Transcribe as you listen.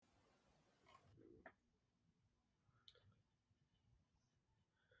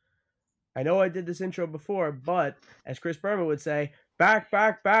I know I did this intro before, but as Chris Berman would say, back,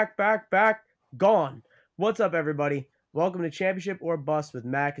 gone. What's up, everybody? Welcome to Championship or Bust with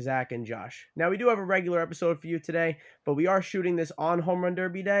Mac, Zach, and Josh. Now, we do have a regular episode for you today, but we are shooting this on Home Run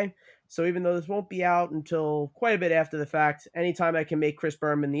Derby Day. So even though this won't be out until quite a bit after the fact, anytime I can make Chris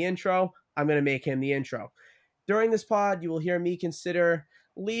Berman the intro, I'm going to make him the intro. During this pod, you will hear me consider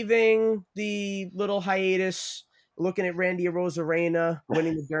leaving the little hiatus, looking at Randy Arozarena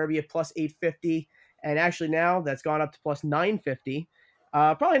winning the Derby at plus 850, and actually now that's gone up to plus 950.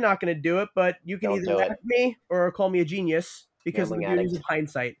 Probably not going to do it, but you can either laugh at me or call me a genius because of the beauties of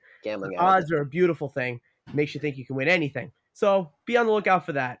hindsight. Gambling Odds are a beautiful thing. Makes you think you can win anything. So be on the lookout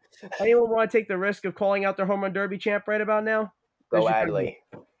for that. Anyone want to take the risk of calling out their home run derby champ right about now? Go Adley.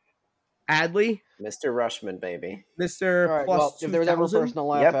 Adley? Mr. Rushman, baby. Mr. All right, plus well, if there was ever a 2000? person to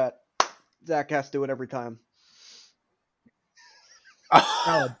laugh at, Zach has to do it every time.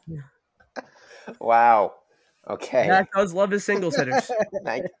 Oh. Wow. Okay. Zach does love his singles hitters.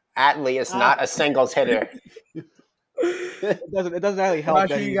 Adley is not a singles hitter. It doesn't really help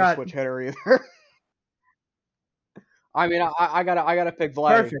that he's a switch hitter either. I mean, I gotta pick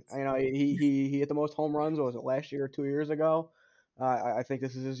Vlad. Perfect. You know, he hit the most home runs. What was it, last year or 2 years ago? I think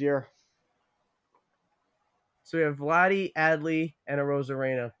this is his year. So we have Vladdy, Adley, and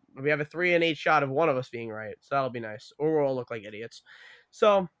Arozarena. We have a 3 and 8 shot of one of us being right, so that'll be nice. Or we'll all look like idiots.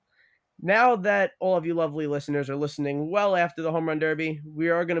 So now that all of you lovely listeners are listening well after the Home Run Derby, we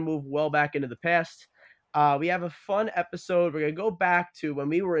are going to move well back into the past. We have a fun episode. We're going to go back to when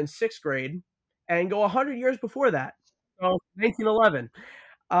we were in 6th grade and go 100 years before that. So 1911.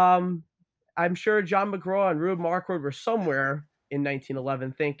 I'm sure John McGraw and Rube Marquardt were somewhere in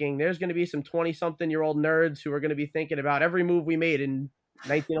 1911 thinking there's going to be some 20-something-year-old nerds who are going to be thinking about every move we made in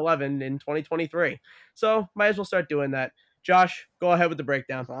 1911 in 2023. So might as well start doing that. Josh, go ahead with the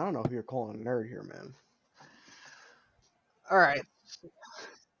breakdown. I don't know if you're calling a nerd here, man. All right.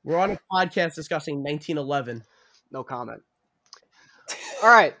 We're on a podcast discussing 1911. No comment. All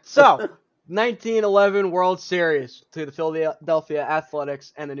right, so 1911 World Series to the Philadelphia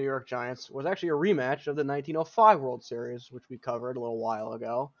Athletics and the New York Giants was actually a rematch of the 1905 World Series, which we covered a little while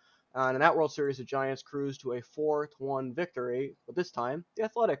ago. And in that World Series, the Giants cruised to a 4-1 victory, but this time the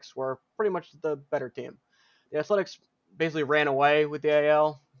Athletics were pretty much the better team. The Athletics basically ran away with the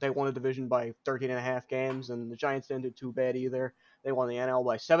AL. They won the division by 13.5 games, and the Giants didn't do too bad either. They won the NL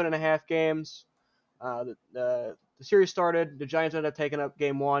by 7.5 games. The series started. The Giants ended up taking up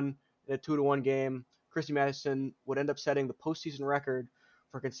Game 1 in a 2-1 game. Christy Mathewson would end up setting the postseason record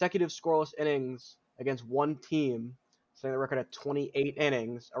for consecutive scoreless innings against one team, setting the record at 28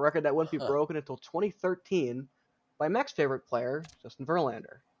 innings, a record that wouldn't be broken until 2013 by Mac's favorite player, Justin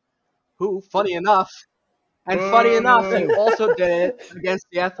Verlander, who, funny enough, he also did it against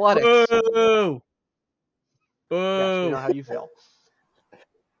the Athletics. Boo! Boo! Yes, we know how you feel.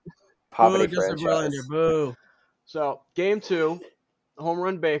 Poverty Boo, Justin Verlander, boo. So, Game 2, Home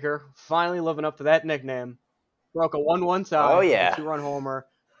Run Baker, finally living up to that nickname, broke a 1-1 tie with a 2-run homer.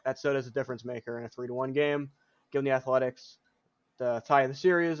 That stood as a difference maker in a 3-1 game, giving the Athletics the tie of the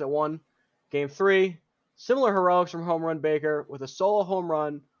series at 1. Game 3, similar heroics from Home Run Baker with a solo home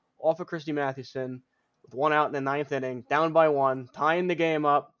run off of Christy Mathewson with 1 out in the 9th inning, down by 1, tying the game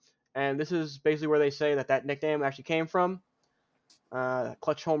up. And this is basically where they say that nickname actually came from.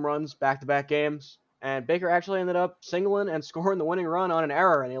 Clutch home runs, back-to-back games. And Baker actually ended up singling and scoring the winning run on an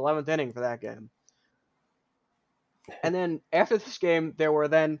error in the 11th inning for that game. And then after this game, there were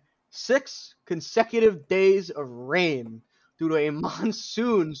then 6 consecutive days of rain due to a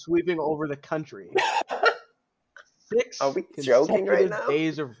monsoon sweeping over the country. 6 Are we joking right now?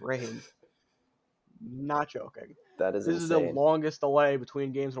 days of rain. Not joking. That is This insane. is the longest delay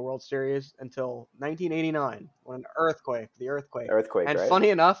between games in the World Series until 1989, when the earthquake, and right? funny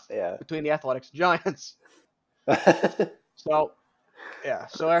enough, between the Athletics and Giants. So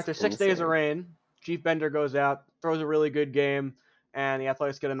after 6 days of rain, Chief Bender goes out, throws a really good game, and the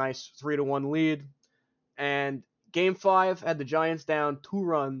Athletics get a nice 3-1 lead. And Game 5 had the Giants down 2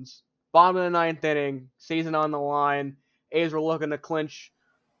 runs, bottom of the 9th inning, season on the line. A's were looking to clinch,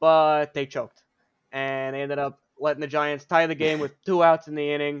 but they choked. And they ended up letting the Giants tie the game with 2 outs in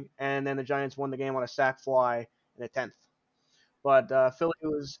the inning, and then the Giants won the game on a sac fly in the 10th. But Philly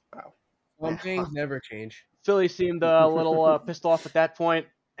was... Some things never change. Philly seemed a little pissed off at that point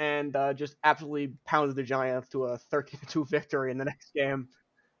and just absolutely pounded the Giants to a 13-2 victory in the next game,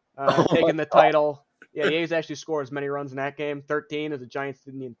 taking the title. Yeah, the A's actually scored as many runs in that game, 13, as the Giants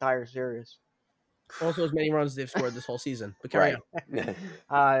did in the entire series. Also as many runs as they've scored this whole season. But carry on.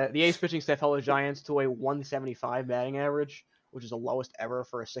 The A's pitching staff held the Giants to a 175 batting average, which is the lowest ever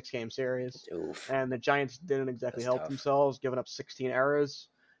for a 6-game series. Oof. And the Giants didn't exactly That's help tough. themselves, giving up 16 errors.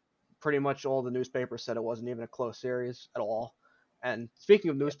 Pretty much all the newspapers said it wasn't even a close series at all. And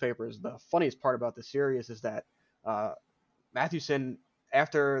speaking of newspapers, the funniest part about the series is that Mathewson,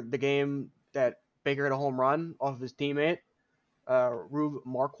 after the game that Baker hit a home run off of his teammate, Rube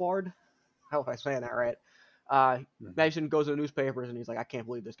Marquard, how am I saying that right? Mathewson goes to the newspapers and he's like, I can't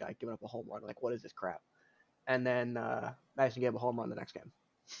believe this guy giving up a home run. Like, what is this crap? And then Mathewson gave a home run the next game.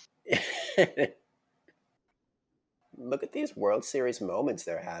 Look at these World Series moments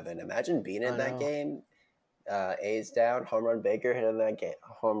they're having. Imagine being in that game. A's down, home run Baker hitting that game,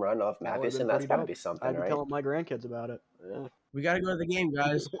 home run off Mathewson. That's got to be something, I'd be right? telling my grandkids about it. Yeah. We got to go to the game,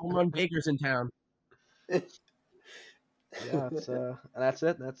 guys. Home run Baker's in town. Yeah, and that's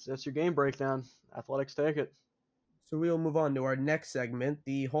it. That's your game breakdown. Athletics take it. So we'll move on to our next segment,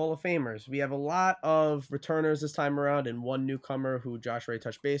 the Hall of Famers. We have a lot of returners this time around and one newcomer who Josh Ray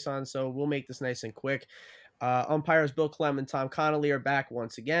touched base on, so we'll make this nice and quick. Umpires Bill Clem and Tom Connolly are back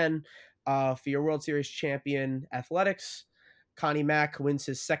once again. For your World Series champion Athletics, Connie Mack wins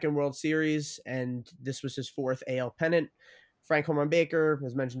his second World Series, and this was his fourth AL pennant. Frank Home Run Baker,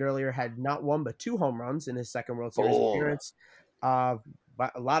 as mentioned earlier, had not one but 2 home runs in his second World Series appearance.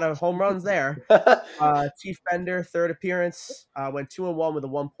 A lot of home runs there. Chief Bender, third appearance, went 2-1 with a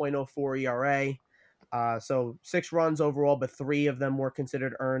 1.04 ERA. So 6 runs overall, but 3 of them were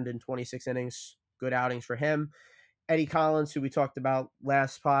considered earned in 26 innings. Good outings for him. Eddie Collins, who we talked about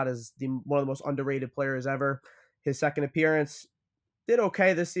last spot, is one of the most underrated players ever. His second appearance did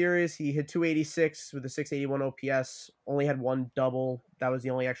okay this series. He hit 286 with a 681 OPS, only had 1 double. That was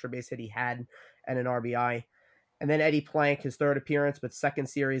the only extra base hit he had, and an RBI. And then Eddie Plank, his third appearance, but second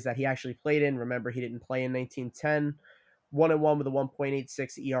series that he actually played in. Remember, he didn't play in 1910. 1-1 with a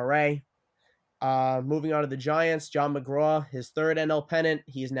 1.86 ERA. Moving on to the Giants, John McGraw, his third NL pennant.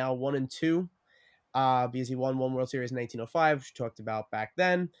 He is now 1-2 because he won 1 World Series in 1905, which we talked about back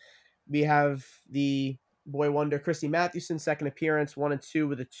then. We have the boy wonder Christy Mathewson, second appearance, 1-2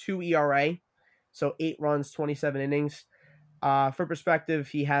 with a 2 ERA. So 8 runs, 27 innings. For perspective,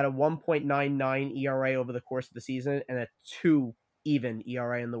 he had a 1.99 ERA over the course of the season and a 2 even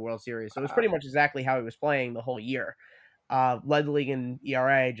ERA in the World Series. So it was pretty much exactly how he was playing the whole year. Led the league in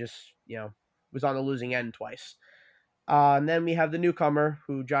ERA, just, was on the losing end twice. And then we have the newcomer,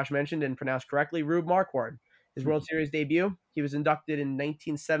 who Josh mentioned and pronounced correctly, Rube Marquard. His World Series debut, he was inducted in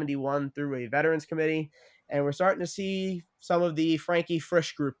 1971 through a Veterans Committee, and we're starting to see some of the Frankie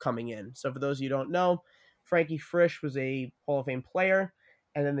Frisch group coming in. So for those of you who don't know, Frankie Frisch was a Hall of Fame player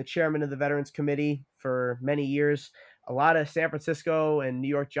and then the chairman of the Veterans Committee for many years. A lot of San Francisco and New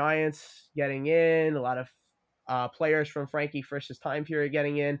York Giants getting in, a lot of players from Frankie Frisch's time period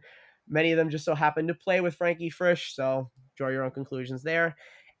getting in. Many of them just so happen to play with Frankie Frisch, so draw your own conclusions there.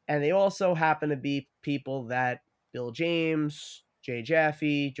 And they also happen to be people that Bill James, Jay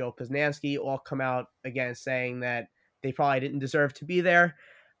Jaffe, Joe Posnanski all come out again saying that they probably didn't deserve to be there.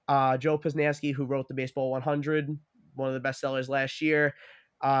 Joe Posnanski, who wrote the Baseball 100, one of the best sellers last year,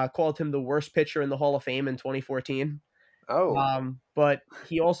 called him the worst pitcher in the Hall of Fame in 2014. But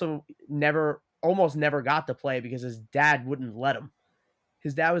he also almost never got to play because his dad wouldn't let him.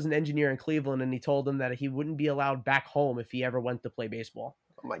 His dad was an engineer in Cleveland, and he told him that he wouldn't be allowed back home if he ever went to play baseball.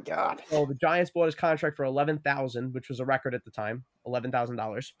 Oh my God! So the Giants bought his contract for $11,000, which was a record at the time,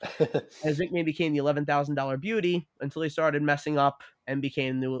 $11,000. And his nickname became the $11,000 Beauty until he started messing up and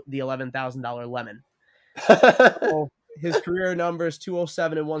became the $11,000 Lemon. So his career numbers: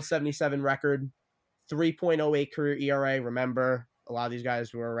 207 and 177 record, 3.08 career ERA. Remember, a lot of these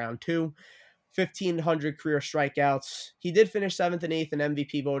guys were around 2. 1,500 career strikeouts. He did finish 7th and 8th in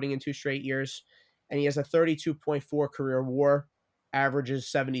MVP voting in 2 straight years, and he has a 32.4 career WAR, averages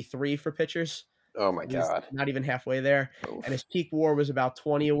 73 for pitchers. Oh my God! Not even halfway there. Oof. And his peak WAR was about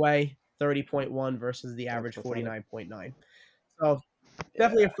 20 away, 30.1 versus the average 49.9. So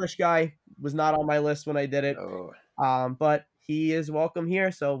definitely a Frisch guy. Was not on my list when I did it, but he is welcome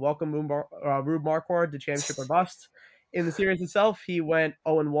here. So welcome Rube Marquard to Championship or Bust. In the series itself, he went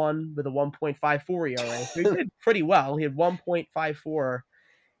 0-1 with a 1.54 ERA. So he did pretty well. He had 1.54,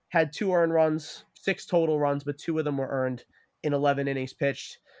 had 2 earned runs, 6 total runs, but 2 of them were earned in 11 innings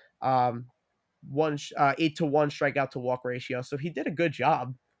pitched. 8-1 strikeout to walk ratio. So he did a good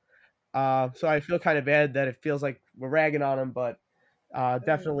job. So I feel kind of bad that it feels like we're ragging on him, but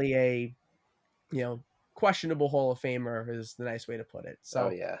definitely a questionable Hall of Famer is the nice way to put it. So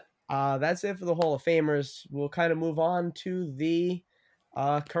that's it for the Hall of Famers. We'll kind of move on to the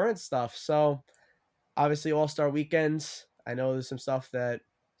current stuff. So obviously All-Star weekends. I know there's some stuff that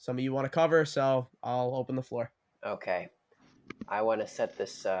some of you want to cover, so I'll open the floor. Okay. I want to set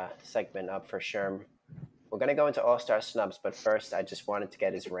this segment up for Sherm. We're going to go into All-Star Snubs, but first I just wanted to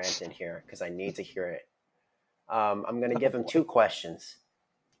get his rant in here because I need to hear it. I'm going to give him 2 questions.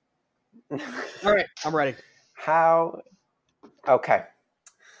 All right, I'm ready. Okay.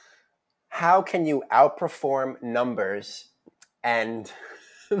 How can you outperform numbers, and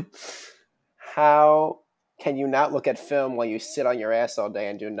how can you not look at film while you sit on your ass all day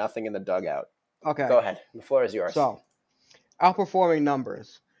and do nothing in the dugout? Okay. Go ahead. The floor is yours. So, outperforming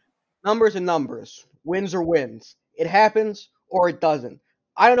numbers. Numbers are numbers. Wins are wins. It happens or it doesn't.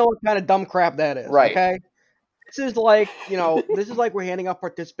 I don't know what kind of dumb crap that is. Right. Okay. This is like, this is like we're handing out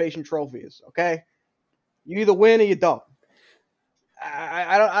participation trophies. Okay. You either win or you don't.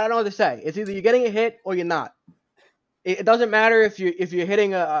 I don't know what to say. It's either you're getting a hit or you're not. It doesn't matter if you're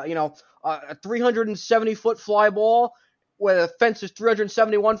hitting a 370-foot fly ball where the fence is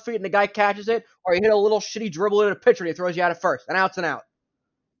 371 feet and the guy catches it, or you hit a little shitty dribble at a pitcher and he throws you out at first. An out's an out.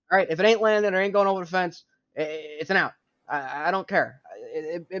 All right, if it ain't landing or ain't going over the fence, it's an out. I don't care.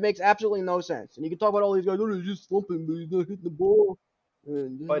 It makes absolutely no sense. And you can talk about all these guys, he's just slumping, but he's not hitting the ball.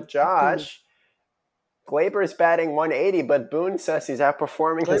 But Josh, Glaber's batting 180, but Boone says he's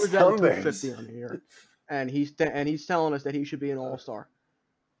outperforming his numbers. 250 on the year, and he's telling us that he should be an all-star.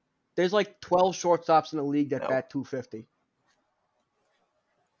 There's like 12 shortstops in the league that bat 250.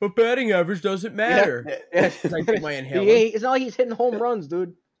 But batting average doesn't matter. Yeah. It's not like he's hitting home runs, dude.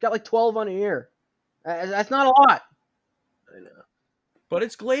 He's got like 12 on a year. That's not a lot. I know. But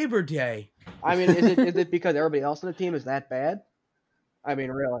it's Glaber Day. I mean, is it because everybody else on the team is that bad? I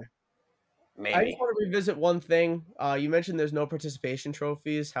mean, really. Maybe. I just want to revisit one thing. You mentioned there's no participation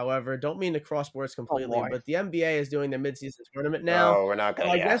trophies. However, don't mean to cross sports completely, but the NBA is doing their midseason tournament now. Oh, we're not going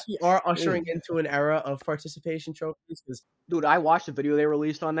to. I guess we are ushering into an era of participation trophies. Dude, I watched the video they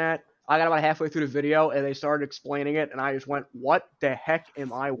released on that. I got about halfway through the video, and they started explaining it, and I just went, "What the heck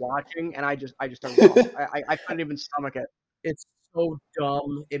am I watching?" And I just turned it off. I couldn't even stomach it. It's so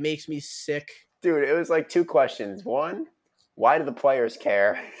dumb. It makes me sick. Dude, it was like 2 questions. 1, why do the players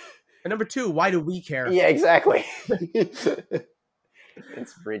care? And number 2, why do we care? Yeah, exactly. It's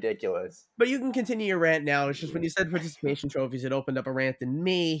ridiculous. But you can continue your rant now. It's just when you said participation trophies, it opened up a rant in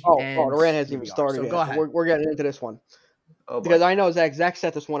me. Oh, the rant hasn't even started so yet. Go ahead. We're getting into this one. Oh, because I know Zach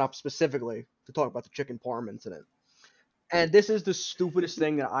set this one up specifically to talk about the chicken parm incident. And this is the stupidest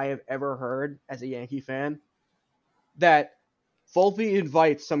thing that I have ever heard as a Yankee fan. That Volpe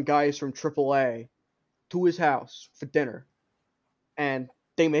invites some guys from AAA to his house for dinner. And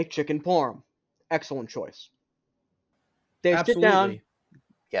they make chicken parm. Excellent choice. They Absolutely. sit down.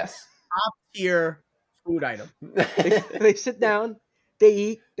 Yes. Top tier food item. They sit down. They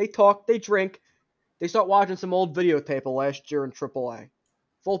eat. They talk. They drink. They start watching some old videotape of last year in AAA.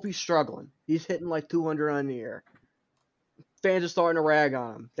 Volpe's struggling. He's hitting like 200 on the year. Fans are starting to rag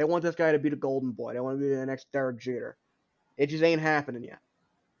on him. They want this guy to be the golden boy. They want to be the next Derek Jeter. It just ain't happening yet.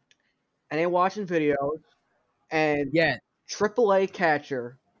 And they're watching videos, and AAA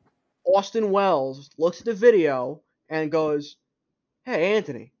catcher Austin Wells looks at the video and goes, "Hey,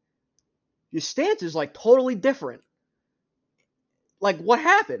 Anthony, your stance is like totally different. Like, what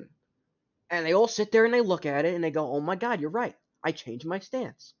happened?" And they all sit there and they look at it and they go, "Oh my God, you're right. I changed my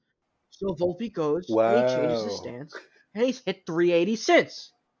stance." So Volpe goes and he changes his stance and he's hit 380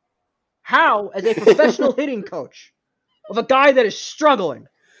 since. How, as a professional hitting coach of a guy that is struggling,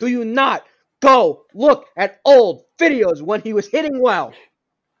 do you not go look at old videos when he was hitting well?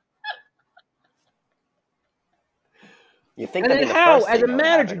 You think and then how, as a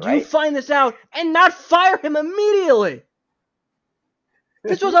manager, do you find this out and not fire him immediately?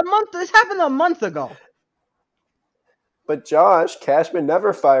 This happened a month ago. But Josh, Cashman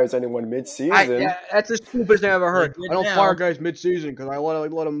never fires anyone mid-season. That's the stupidest thing I've ever heard. I don't fire guys mid-season because I let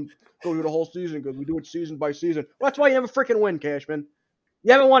them go through the whole season because we do it season by season. Well, that's why you never freaking win, Cashman.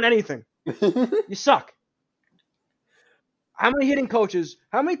 You haven't won anything. You suck. How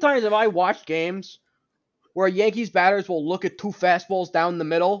many times have I watched games where Yankees batters will look at 2 fastballs down the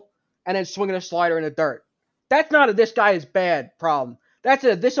middle and then swing a slider in the dirt? That's not a this guy is bad problem.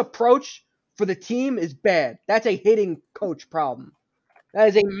 This approach for the team is bad. That's a hitting coach problem. That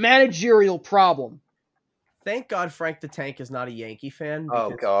is a managerial problem. Thank God Frank the Tank is not a Yankee fan.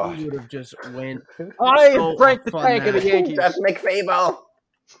 Oh, God. He would have just went. I am Frank the Tank of the Yankees. That's McFable.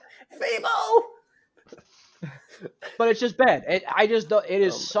 Fable. But it's just bad. It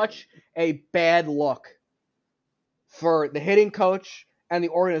is such a bad look for the hitting coach and the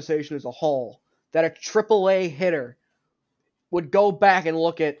organization as a whole that a AAA hitter would go back and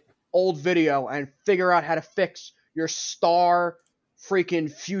look at old video and figure out how to fix your star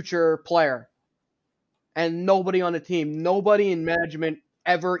freaking future player. And nobody on the team, nobody in management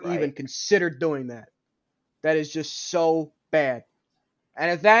ever even Right. considered doing that. That is just so bad.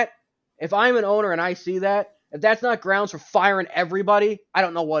 And if I'm an owner and I see that, if that's not grounds for firing everybody, I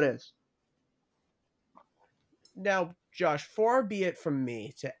don't know what is. Now, Josh, far be it from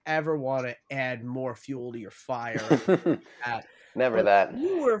me to ever want to add more fuel to your fire. Never But that.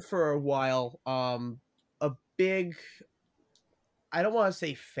 you were for a while a big, I don't want to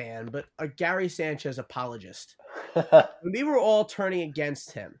say fan, but a Gary Sanchez apologist. When we were all turning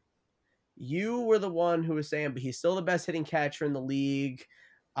against him, you were the one who was saying, but he's still the best hitting catcher in the league.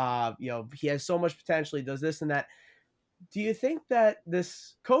 He has so much potential. He does this and that. Do you think that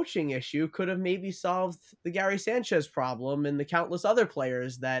this coaching issue could have maybe solved the Gary Sanchez problem and the countless other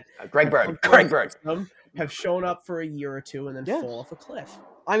players that Greg Bird have shown up for a year or two and then Yes. fall off a cliff?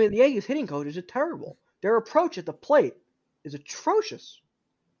 I mean, the Yankees hitting coaches are terrible. Their approach at the plate is atrocious.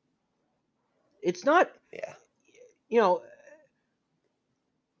 It's not, Yeah.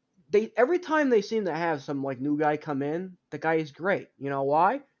 Every time they seem to have some like new guy come in, the guy is great. You know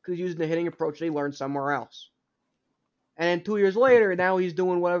why? Because he's using the hitting approach they learned somewhere else. And then 2 years later, now he's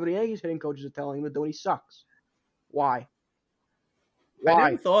doing whatever the Yankees hitting coaches are telling him to do, and he sucks. Why? I Why?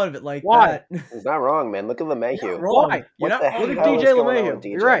 never thought of it like Why? that. He's not wrong, man. Look at LeMahieu. You're not wrong. Why? You're not What the wrong. Look heck at hell DJ is going on LeMahieu. with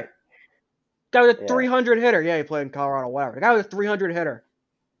DJ? You're right. Guy with a Yeah. 300 hitter. Yeah, he played in Colorado, whatever. The guy with a 300 hitter.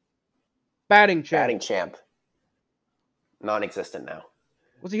 Batting champ. Batting champ. Non-existent now.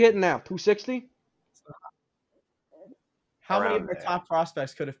 What's he hitting now? 260? How many Around of our there. top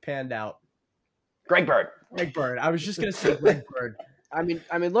prospects could have panned out? Greg Bird. Greg Bird. I was just gonna say Greg Bird.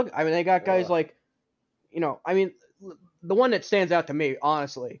 Look, they got guys like, the one that stands out to me,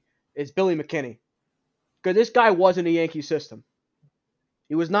 honestly, is Billy McKinney. Because this guy was in the Yankee system.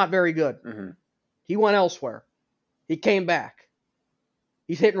 He was not very good. Mm-hmm. He went elsewhere. He came back.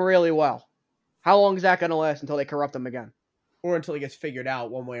 He's hitting really well. How long is that going to last until they corrupt him again? Or until he gets figured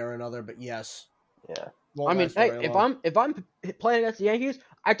out one way or another, but yes. Yeah. Won't I mean, last for hey, very if long. I'm playing against the Yankees,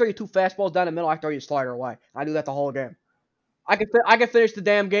 I throw you 2 fastballs down the middle, I throw you a slider away. I do that the whole game. I can finish the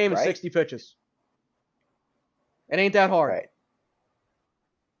damn game in Right. 60 pitches. It ain't that hard. Right.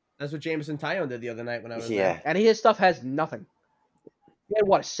 That's what Jameson Tyone did the other night when I was Yeah. there. And his stuff has nothing. He had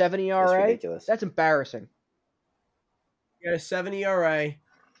what, a 70 That's ERA? ridiculous. That's embarrassing. He had a 70 ERA.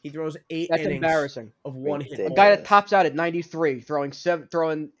 He throws 8 That's innings embarrassing. of one hit. A Ridiculous. guy ball. that tops out at 93,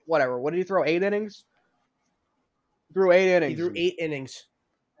 throwing whatever. What did he throw? 8 innings? He threw 8 innings. He threw 8 innings.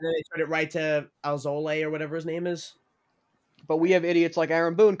 And then they turned it right to Alzole or whatever his name is. But we have idiots like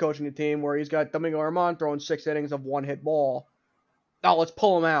Aaron Boone coaching the team where he's got Domingo Armand throwing 6 innings of one hit ball. Oh, let's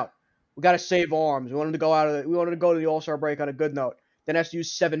pull him out. We got to save arms. We wanted to go to the All-Star break on a good note. Then has to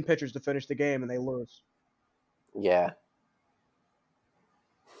use 7 pitchers to finish the game, and they lose. Yeah.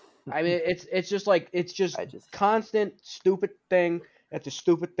 I mean, it's just constant stupid thing after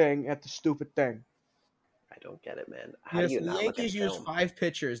stupid thing after stupid thing. I don't get it, man. How Yes, do you the not look at Yankees used film? 5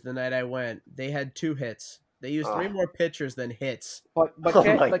 pitchers the night I went. They had 2 hits. They used 3 more pitchers than hits. But Oh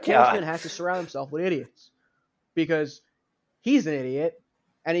my Cashman God. has to surround himself with idiots because he's an idiot,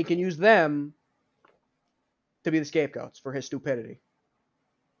 and he can use them to be the scapegoats for his stupidity.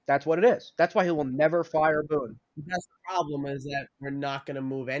 That's what it is. That's why he will never fire Boone. That's the problem, is that we're not going to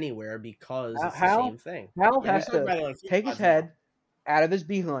move anywhere because it's How? the same thing. Hal Yeah, has we talked about it to on a few take his podcasts head out of his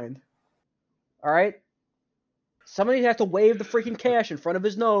behind. All right? Somebody has to wave the freaking cash in front of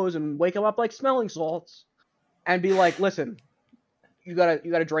his nose and wake him up like smelling salts and be like, listen, you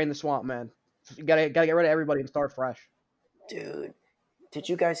gotta drain the swamp, man. You gotta get rid of everybody and start fresh. Dude, did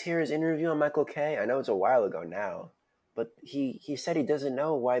you guys hear his interview on Michael Kay? I know it's a while ago now, but he said he doesn't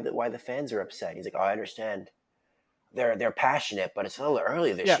know why the fans are upset. He's like, oh, I understand. They're passionate, but it's a little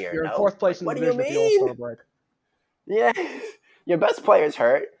early this year. You're in no? 4th place in the What do you division at the mean? All-Star break. Yeah, your best player's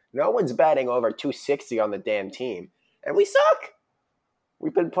hurt. No one's batting over 260 on the damn team, and we suck.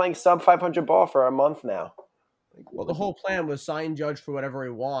 We've been playing sub 500 ball for a month now. Well, the whole plan was sign Judge for whatever he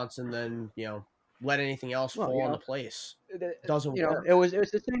wants and then, let anything else fall into place. Doesn't work. It was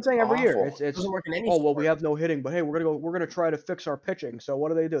the same thing every year. awful. It's Doesn't work in any we sport. have no hitting, but hey, we're gonna try to fix our pitching. So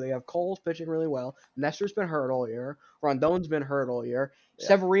what do? They have Cole's pitching really well. Nestor's been hurt all year. Rondon's been hurt all year. Yeah.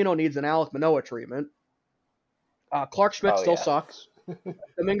 Severino needs an Alec Manoah treatment. Clark Schmidt still sucks.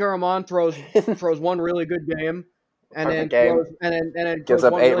 Domingo Armand throws one really good game, and then Perfect game. throws, and then Gives throws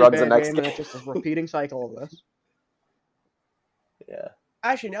up one 8 really runs the bad next game, and game. it's just a repeating cycle of this. Yeah.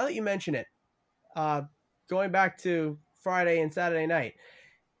 Actually, now that you mention it, going back to Friday and Saturday night,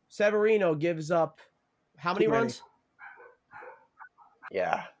 Severino gives up how many Too many. runs?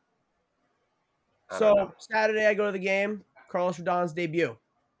 Yeah. I don't So know. Saturday I go to the game, Carlos Rodon's debut.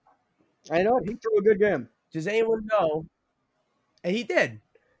 I know he threw a good game. Does anyone know? And he did.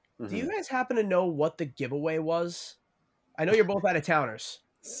 Mm-hmm. Do you guys happen to know what the giveaway was? I know you're both out of towners.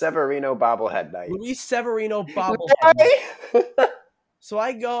 Severino bobblehead night. Luis Severino bobblehead. So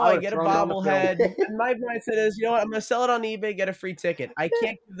I go, I get a bobblehead, and my mindset is, you know what? I'm gonna sell it on eBay, get a free ticket. I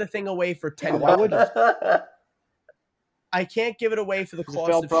can't give the thing away for $10. I can't give it away for the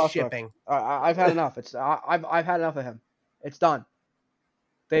cost of shipping. I've had enough. I've had enough of him. It's done.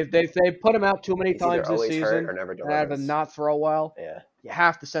 They've put him out too many times this season. And have him not throw well. Yeah. You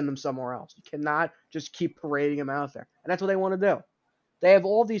have to send him somewhere else. You cannot just keep parading him out there. And that's what they want to do. They have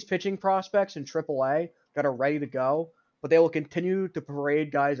all these pitching prospects in AAA that are ready to go, but they will continue to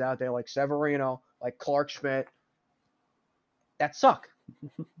parade guys out there like Severino, like Clark Schmidt, that suck.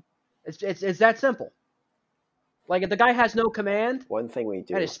 It's that simple. Like, if the guy has no command, one thing we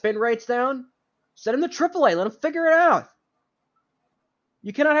do, and his spin rate's down, send him to AAA. Let him figure it out.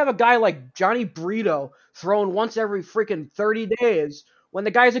 You cannot have a guy like Johnny Brito throwing once every freaking 30 days when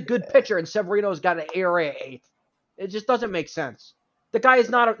the guy's a good pitcher and Severino's got an ERA at 8. It just doesn't make sense. The guy is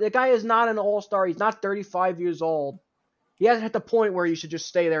not an all-star. He's not 35 years old. He hasn't hit the point where you should just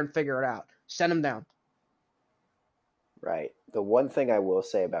stay there and figure it out. Send him down. Right. The one thing I will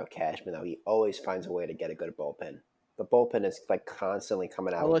say about Cashman, though, he always finds a way to get a good bullpen. The bullpen is like constantly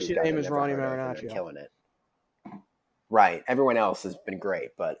coming out. Unless your name is Ronnie Marinaccio. Killing it. Right. Everyone else has been great,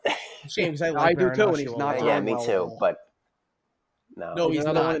 but shame because I do too, and he's not. Yeah, me too. But no, he's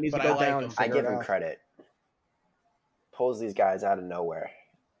another one that needs to go down. I give him credit. Pulls these guys out of nowhere.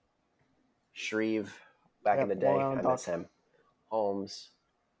 Shreve, back in the day, I miss him. Holmes.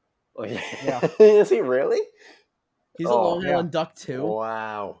 Oh, yeah. Is he really? He's a Long Island Duck too.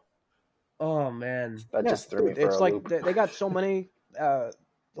 Wow. Oh man, that just threw me for a loop. They got so many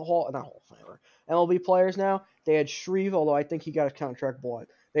MLB players now. They had Shreve, although I think he got his contract bought.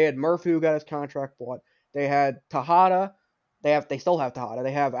 They had Murphy, who got his contract bought. They had Tejada. They still have Tejada.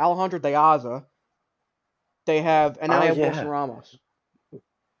 They have Alejandro De Aza. They have, and now they have Wilson Ramos.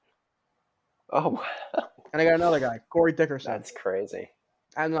 Oh wow! And I got another guy, Corey Dickerson. That's crazy.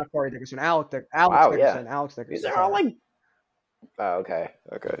 I'm not Corey Dickerson. Alex Dickerson. Yeah. Alex Dickerson. These are all like. Oh, okay.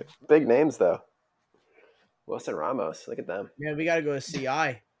 Big names though. Wilson Ramos. Look at them. Man, we gotta go to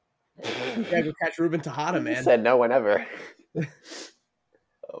CI. We gotta go catch Ruben Tejada, man. He said no one ever. Oh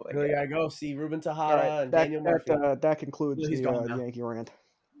my God. Gotta go see Ruben Tejada and Daniel Murphy. That concludes the Yankee rant.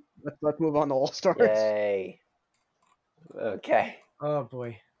 Let's move on to All-Stars. Yay. Okay. Oh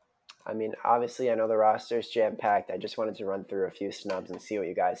boy. I mean, obviously, I know the roster's jam-packed. I just wanted to run through a few snubs and see what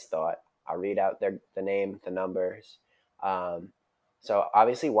you guys thought. I'll read out the name, the numbers. So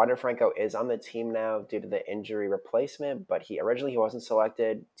obviously, Wander Franco is on the team now due to the injury replacement, but originally he wasn't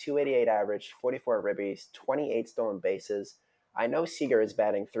selected. 288 average, 44 ribbies, 28 stolen bases. I know Seager is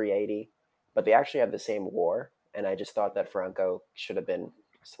batting 380, but they actually have the same WAR, and I just thought that Franco should have been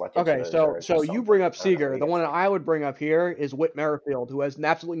selected. Okay, so you bring up Seager. The one that I would bring up here is Whit Merrifield, who has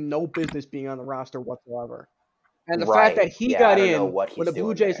absolutely no business being on the roster whatsoever. And the fact that he got in when the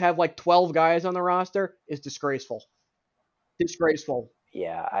Blue Jays have like 12 guys on the roster is disgraceful. Disgraceful.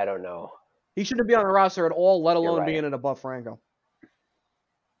 Yeah, I don't know. He shouldn't be on the roster at all, let alone being in above Franco.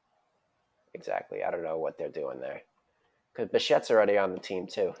 Exactly. I don't know what they're doing there. Because Bichette's already on the team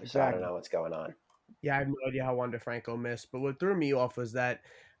too, so exactly. I don't know what's going on. Yeah, I have no idea how Wander Franco missed, but what threw me off was that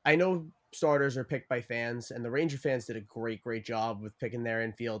I know starters are picked by fans, and the Ranger fans did a great job with picking their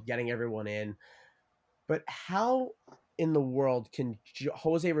infield, getting everyone in. But how in the world can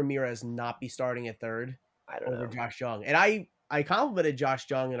Jose Ramirez not be starting at third over Josh Jung? And I complimented Josh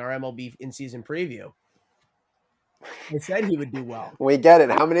Jung in our MLB in-season preview. I said he would do well. We get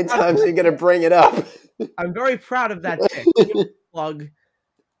it. How many times are you going to bring it up? I'm very proud of that pick. Plug.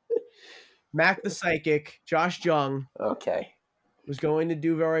 Mac the Psychic, Josh Jung, was going to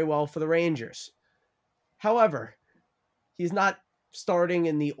do very well for the Rangers. However, he's not starting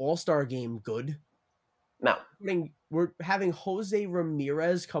in the All-Star game good. No. We're having Jose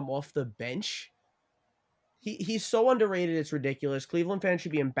Ramirez come off the bench. He's so underrated, it's ridiculous. Cleveland fans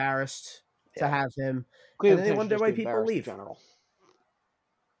should be embarrassed to have him. Cleveland and they wonder why people leave.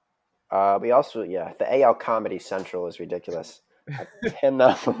 We also, the AL Comedy Central is ridiculous. I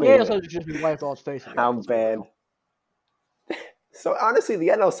cannot believe it. Just be wiped off face. How bad. So honestly, the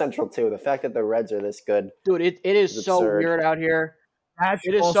NL Central too. The fact that the Reds are this good, dude, it is so weird out here.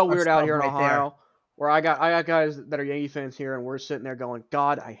 It is so weird out here in Ohio, where I got guys that are Yankee fans here, and we're sitting there going,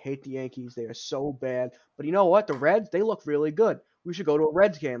 "God, I hate the Yankees. They are so bad." But you know what? The Reds, they look really good. We should go to a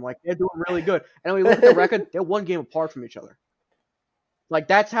Reds game. Like, they're doing really good. And when we look at the record, they're one game apart from each other. Like,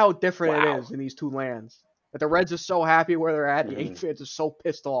 that's how different it is in these two lands. But the Reds are so happy where they're at. The Yankee fans are so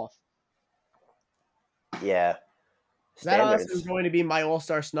pissed off. Yeah. That honestly is Standards. going to be my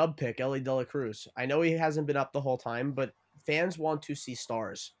all-star snub pick, Ellie De La Cruz. I know he hasn't been up the whole time, but fans want to see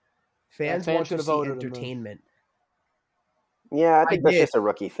stars. Fans fans want should to have see voted him in. entertainment. Yeah, I I think that's did. just a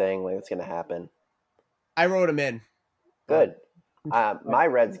rookie thing. Like, it's going to happen. I wrote him in. Good. My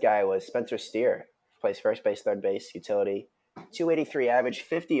Reds guy was Spencer Steer. Plays first base, third base, utility. 283 average,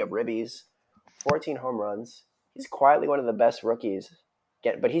 50 of ribbies, 14 home runs. He's quietly one of the best rookies.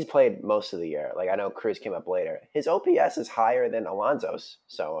 But he's played most of the year. Like, I know Cruz came up later. His OPS is higher than Alonso's.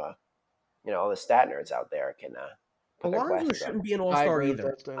 So, all the stat nerds out there can put their Alonso glasses shouldn't on. be an I all-star agree with either.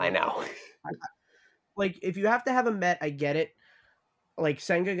 that statement. I know. Like, if you have to have a Met, I get it. Like,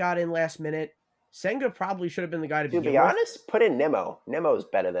 Senga got in last minute. Senga probably should have been the guy to To begin be with. honest, put in Nimmo. Nimmo's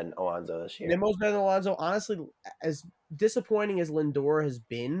better than Alonso this year. Nimmo's better than Alonso. Honestly, as disappointing as Lindor has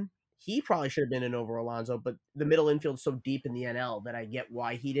been, he probably should have been in over Alonso, but the middle infield's so deep in the NL that I get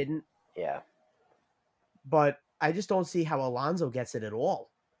why he didn't. Yeah. But I just don't see how Alonso gets it at all.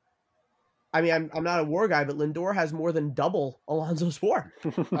 I mean, I'm not a war guy, but Lindor has more than double Alonso's war.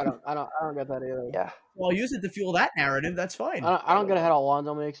 I don't get that either. Yeah. Well, I'll use it to fuel that narrative. That's fine. I don't get how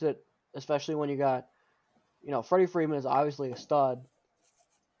Alonso makes it, especially when you got, Freddie Freeman is obviously a stud.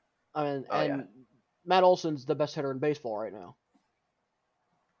 I mean, Matt Olson's the best hitter in baseball right now.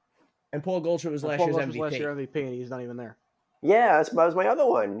 And Paul Goldschmidt was And last Paul year's Goldschmidt's MVP. last year MVP, and he's not even there. Yeah, that was my other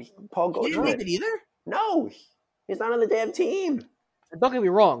one. Paul He didn't Goldschmidt. make it either? No, he's not on the damn team. Don't get me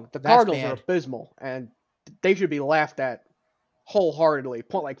wrong, the That's Cardinals bad. are abysmal, and they should be laughed at wholeheartedly,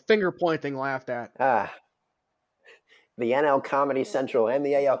 finger pointing laughed at. The NL Comedy Central and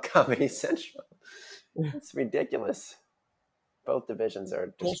the AL Comedy Central. It's ridiculous. Both divisions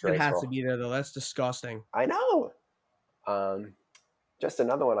are Goldschmidt has to disgraceful. be there, though. That's disgusting. I know. Just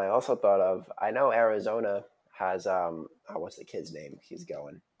another one I also thought of. I know Arizona has what's the kid's name? He's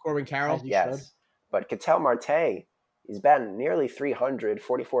going. Corbin Carroll? As he Yes. should. But Ketel Marte, he's batting nearly 300,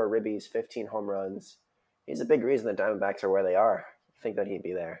 44 ribbies, 15 home runs. He's a big reason the Diamondbacks are where they are. I think that he'd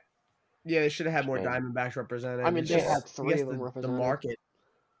be there. Yeah, they should have had more Shame. Diamondbacks represented. I mean, It's they just, had I three guess of them the represented. market.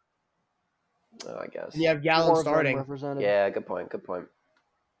 Oh, I guess. And you have Four Gallen of them starting. represented. Yeah, good point.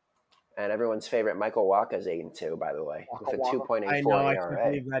 And everyone's favorite Michael Wacha's 8-2, by the way, with a Waka. 2.84 I know, I ERA. can't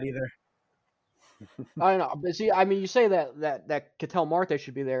believe that either. I don't know, but see, I mean, you say that Ketel Marte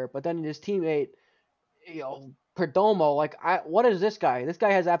should be there, but then his teammate, Perdomo, what is this guy? This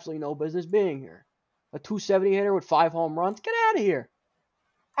guy has absolutely no business being here. A 270 hitter with 5 home runs? Get out of here.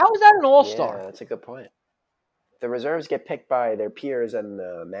 How is that an all-star? Yeah, that's a good point. The reserves get picked by their peers and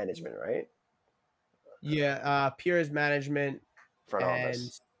the management, right? Yeah, Piers management. Front and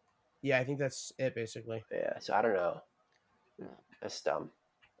office. yeah, I think that's it, basically. Yeah, so I don't know. Yeah. That's dumb.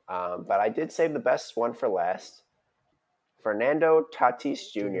 But I did save the best one for last. Fernando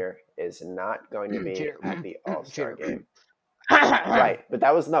Tatis Jr. is not going to be at the All-Star game. Right, but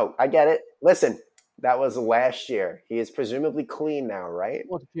that was I get it. Listen, that was last year. He is presumably clean now, right?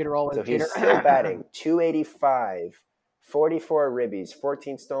 What's Peter always So he's still batting 285, 44 ribbies,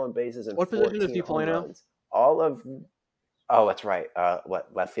 14 stolen bases, and What 14 position is he home playing now? runs. All of Oh, that's right. What,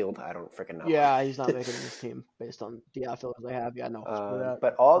 left field? I don't freaking know. Yeah, he's not making this team based on the outfielders they have. Yeah, no. Screw that.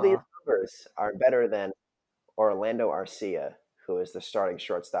 But all these numbers are better than Orlando Arcia, who is the starting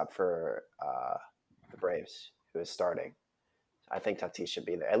shortstop for the Braves, who is starting. I think Tatis should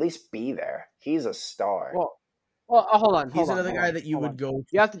be there. At least be there. He's a star. Well, hold on. He's another guy that you would go.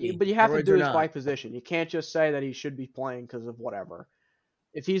 You have to, but you have to Steroids do or this not. by position. You can't just say that he should be playing because of whatever.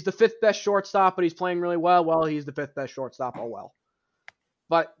 If he's the 5th best shortstop, but he's playing really well, he's the 5th best shortstop. Oh well.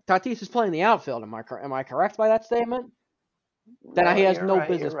 But Tatis is playing the outfield. Am I correct by that statement? Then he has no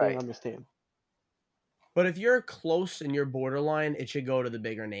business being on this team. But if you're close and you're borderline, it should go to the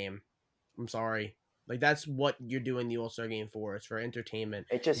bigger name. I'm sorry. Like, that's what you're doing the All-Star game for. It's for entertainment.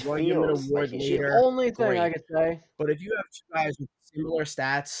 It just You wanna give him an feels like award he later. should. The only thing I Great. could say, But if you have two guys with similar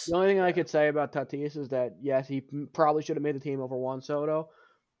stats, the only thing I could say about Tatis is that yes, he probably should have made the team over Juan Soto.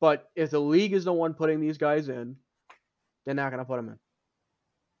 But if the league is the one putting these guys in, they're not going to put him in.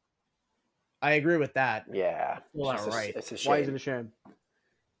 I agree with that. Yeah. Well, It's not just right. It's a Why is it shame. a shame?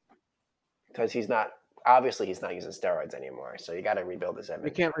 Because he's not using steroids anymore. So you got to rebuild his image.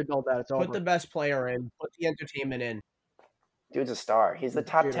 We can't rebuild that. It's over. Put the best player in. Put the entertainment in. Dude's a star. He's the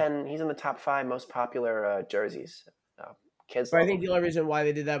top Dude. 10. He's in the top 5 most popular jerseys. Kids. But I love think him, the only reason why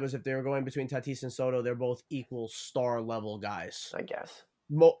they did that was if they were going between Tatis and Soto, they're both equal star level guys. I guess.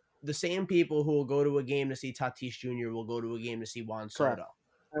 The same people who will go to a game to see Tatis Jr. will go to a game to see Juan Soto. Correct.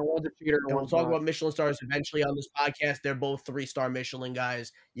 And one's a cheater and And we'll one's talk not. about Michelin stars eventually on this podcast. They're both 3-star Michelin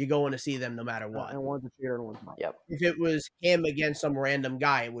guys. You're going to see them no matter what. And one's a cheater and one's not. Yep. If it was him against some random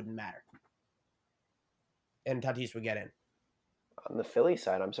guy, it wouldn't matter. and Tatis would get in. On the Philly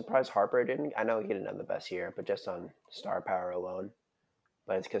side, I'm surprised Harper didn't. I know he didn't have the best year, but just on star power alone.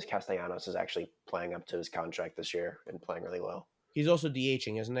 But it's because Castellanos is actually playing up to his contract this year and playing really well. He's also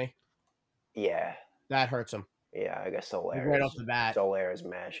DHing, isn't he? Yeah. That hurts him. Yeah, I guess Soler Right off the bat. Soler is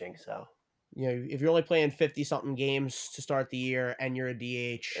mashing, so. You know, if you're only playing 50-something games to start the year and you're a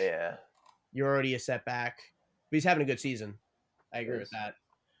DH, Yeah. you're already a setback. But he's having a good season. I agree with that.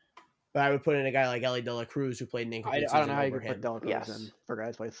 But I would put in a guy like Ellie De La Cruz, who played an incomplete season. I don't know how you over can him. put De La Cruz Yes. in for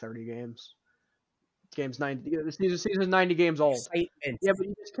guys play 30 games. Game's 90. The season's 90 games old. Excitement. Yeah, but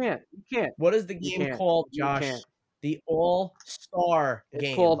you just can't. You can't. What is the game called, Josh? The All-Star game.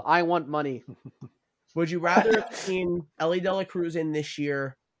 It's called I Want Money. Would you rather have seen Ellie De La Cruz in this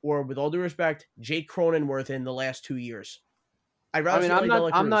year, or, with all due respect, Jake Cronenworth in the last 2 years? I'd rather see Ellie De La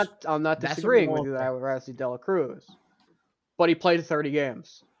Cruz. I'm not disagreeing with you that I would rather see De La Cruz, but he played 30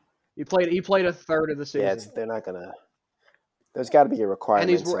 games. He played a third of the season. Yeah, they're not gonna. There's got to be a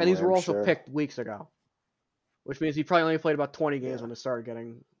requirement. And these were also picked weeks ago, which means he probably only played about 20 games when it started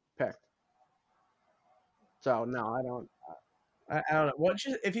getting picked. So no, I don't. I don't know.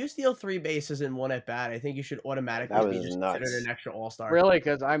 If you steal 3 bases in one at bat, I think you should automatically be just considered an extra All-Star. Really?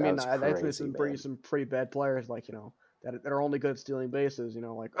 Because I mean, I think there's some pretty bad players, like, you know, that are only good at stealing bases. You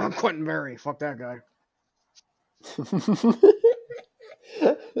know, like Quentin Berry. Fuck that guy.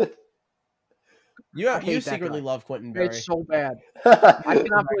 You secretly love Quentin Berry. It's so bad. I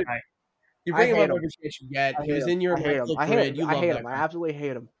cannot believe. You bring him up every chance you get. He was in your mental grid. You love him. I absolutely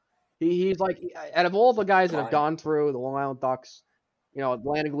hate him. He's like, out of all the guys that have gone through the Long Island Ducks, you know,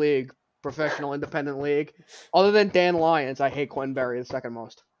 Atlantic League, Professional Independent League, other than Dan Lyons, I hate Quentin Berry the second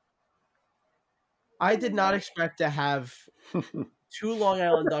most. I did not expect to have 2 Long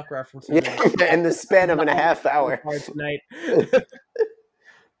Island Duck references in the span of a half hour tonight. The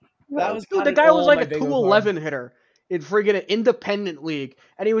guy was like a 211 hitter in friggin' Independent League,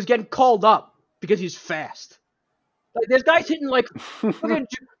 and he was getting called up because he's fast. Like, there's guys hitting like Danny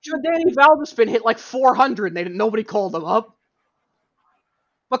Valdespin hit like 400, and nobody called him up.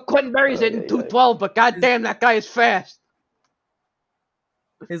 But Quentin Berry's hitting 212, but goddamn, that guy is fast.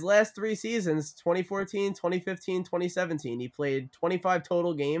 His last 3 seasons, 2014, 2015, 2017, he played 25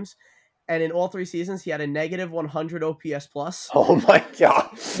 total games, and in all 3 seasons, he had a negative 100 OPS plus. Oh my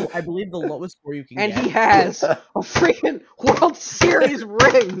god! I believe the lowest score you can get. And he has a freaking World Series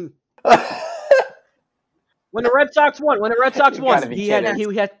ring. When the Red Sox won, he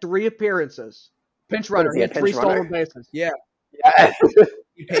had 3 appearances. Pinch runner. He had 3 stolen bases. Yeah.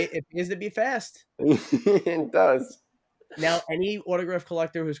 It pays to be fast. It does. Now, any autograph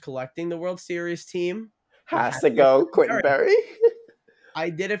collector who's collecting the World Series team has to go Quentin Berry. I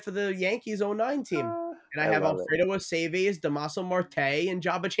did it for the Yankees 09 team. And I have Alfredo Aceves, Damaso Marte, and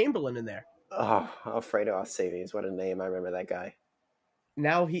Jabba Chamberlain in there. Oh, Alfredo Aceves. What a name. I remember that guy.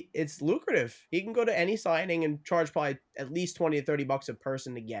 Now it's lucrative. He can go to any signing and charge probably at least $20 to $30 a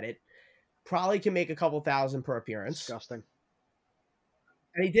person to get it. Probably can make a couple thousand per appearance. Disgusting.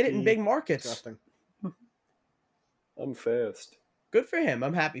 And he did it in big markets. Disgusting. I'm fast. Good for him.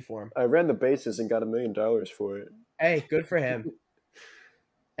 I'm happy for him. I ran the bases and got $1 million for it. Hey, good for him.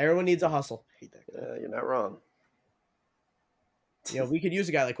 Everyone needs a hustle. You're not wrong. You know, we could use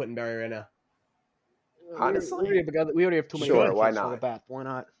a guy like Quentin Berry right now. Honestly, we already have too many. Sure, why not? For the bat. Why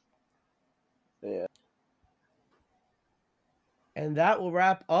not? Yeah. And that will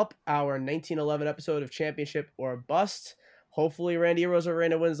wrap up our 1911 episode of Championship or Bust. Hopefully, Randy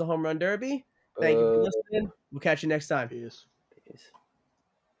Arozarena wins the home run derby. Thank you for listening. We'll catch you next time. Peace. Peace.